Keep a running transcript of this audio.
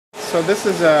So this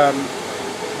is a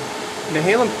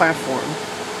Nehalem platform.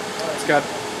 It's got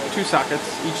 2 sockets.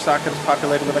 Each socket is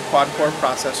populated with a quad-core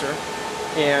processor,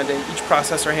 and each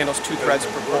processor handles 2 threads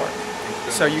per core.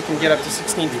 So you can get up to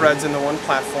 16 threads in the one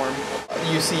platform.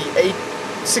 You see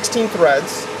 16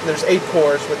 threads. There's 8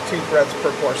 cores with 2 threads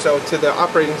per core. So to the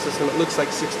operating system, it looks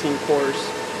like 16 cores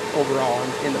overall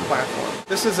in the platform.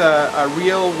 This is a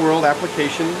real-world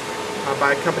application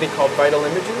by a company called Vital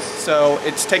Images. So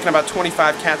it's taken about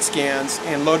 25 CAT scans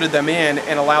and loaded them in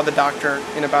and allowed the doctor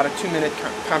in about a 2-minute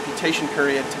computation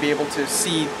period to be able to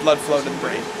see blood flow to the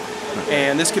brain.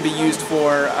 And this could be used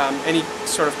for any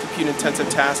sort of compute-intensive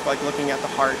task like looking at the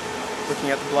heart,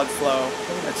 looking at the blood flow,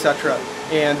 etc.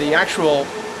 And the actual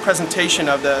presentation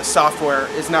of the software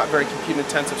is not very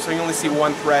compute-intensive, so you only see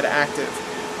 1 thread active.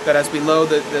 But as we load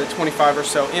the 25 or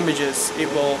so images, it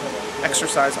will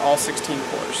exercise all 16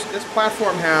 cores. This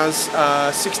platform has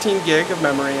 16 gig of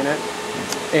memory in it,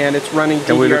 and it's running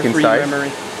DDR3 memory.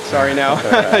 Sorry, now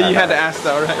you had to ask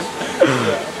though, right?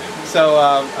 Yeah. So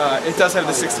it does have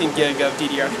the 16 gig of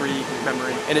DDR3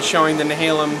 memory, and it's showing the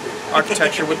Nehalem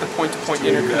architecture with the point-to-point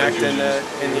interconnect and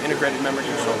the integrated memory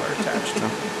controller attached.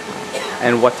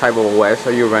 And what type of OS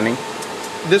are you running?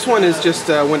 This one is just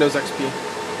Windows XP.